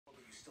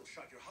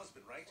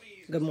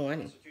Good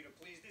morning.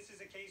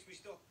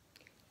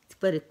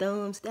 For the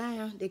thumbs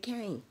down that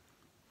came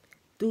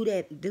through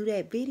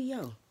that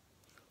video.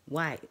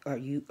 Why are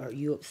you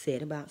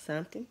upset about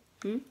something?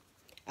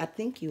 I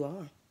think you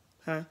are,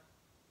 huh?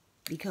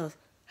 Because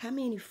how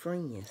many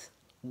friends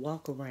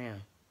walk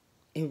around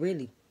and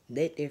really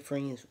let their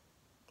friends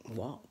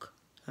walk,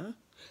 huh?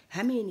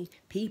 How many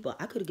people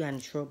I could have gotten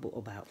in trouble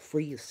about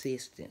free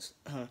assistance,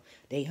 huh?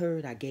 They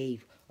heard I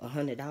gave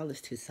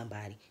 $100 to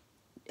somebody,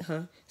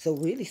 huh? So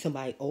really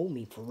somebody owed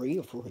me for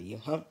real,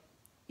 huh?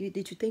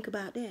 Did you think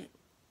about that,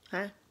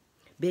 huh?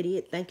 Betty,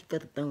 thank you for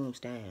the thumbs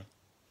down.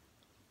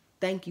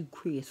 Thank you,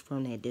 Chris,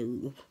 from that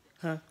dude,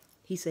 huh?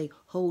 He say,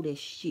 hold that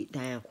shit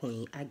down,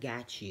 Queen. I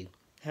got you,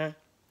 huh?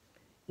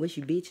 What's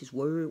your bitch's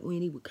word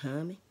when he was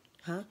coming?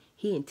 Huh?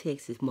 He in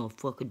Texas,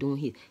 motherfucker, doing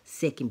his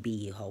second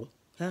bid, hoe.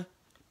 Huh?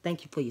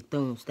 Thank you for your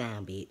thumbs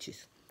down,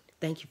 bitches.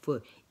 Thank you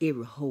for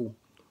every hoe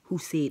who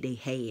said they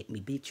had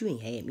me. Bitch, you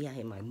ain't had me. I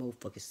had my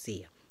motherfucking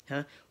self.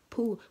 Huh?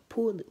 Pull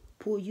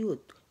you a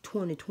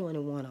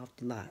 2021 off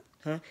the lot.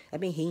 Huh? I've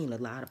been hearing a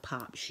lot of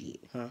pop shit.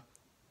 Huh?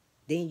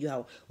 Then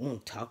y'all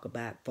want to talk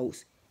about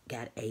folks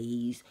got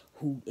AIDS,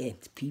 who and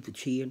people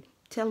cheering.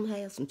 Tell them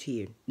have some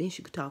cheering. Then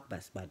she could talk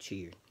about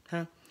cheering,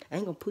 huh? I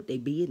ain't gonna put their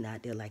business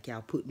out there like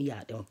y'all put me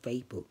out there on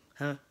Facebook,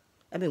 huh?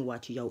 I've been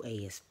watching your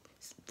ass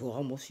for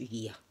almost a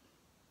year,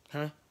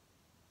 huh?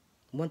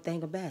 One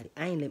thing about it,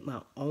 I ain't let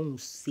my own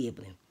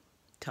sibling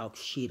talk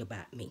shit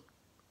about me.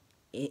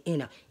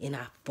 And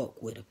I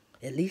fuck with her.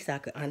 At least I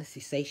could honestly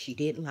say she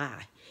didn't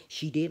lie.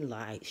 She didn't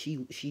lie.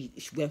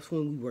 That's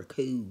when we were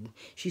cool.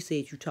 She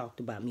said you talked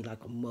about me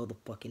like a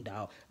motherfucking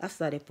dog. I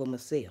saw that for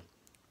myself.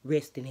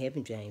 Rest in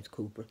heaven, James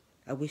Cooper.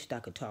 I wished I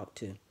could talk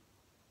to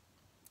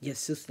your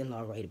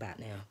sister-in-law right about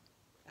now.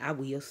 I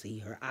will see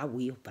her. I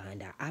will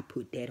find out. I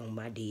put that on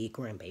my dead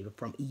grandbaby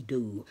from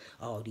Edu.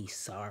 All these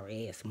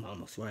sorry ass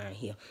mamas around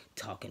here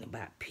talking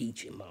about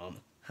Peach and mama.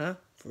 Huh?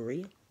 For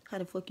real? How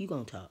the fuck you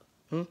gonna talk?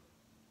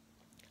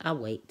 I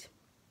wait.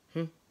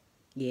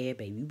 Yeah,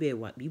 baby, you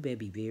better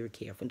be very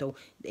careful. Don't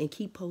and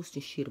keep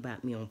posting shit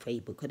about me on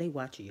Facebook, cause they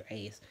watching your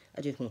ass.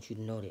 I just want you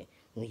to know that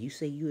when you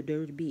say you a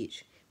dirty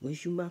bitch,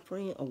 was you my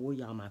friend or were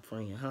y'all my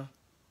friend, huh?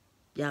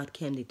 Y'all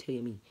came to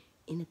tell me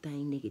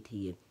anything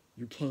negative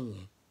you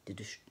can to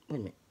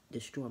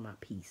destroy my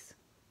peace.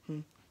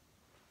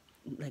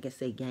 Like I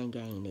say, gang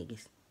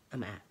niggas,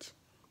 I'm out.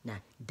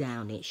 Now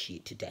down that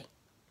shit today.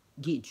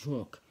 Get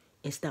drunk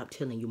and stop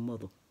telling your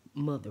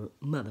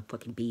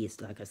motherfucking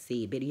biz. Like I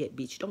said, better yet,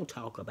 bitch, don't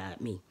talk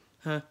about me,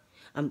 huh?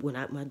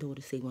 My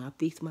daughter say when I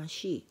fix my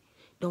shit,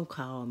 don't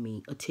call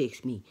me or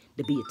text me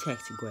to be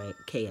a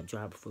cab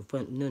driver for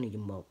none of you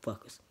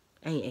motherfuckers.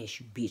 I ain't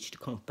asked you bitch to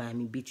come find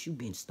me, bitch. You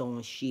been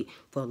storing shit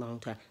for a long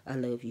time. I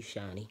love you,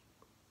 Shani.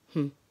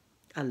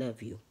 I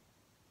love you.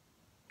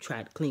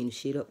 Tried to clean the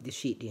shit up. This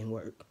shit didn't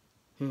work.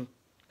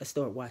 I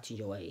start watching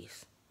your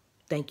ass.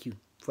 Thank you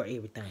for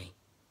everything.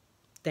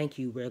 Thank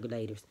you,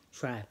 regulators,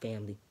 Tribe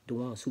family, the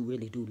ones who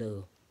really do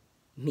love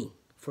me,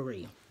 for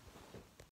real.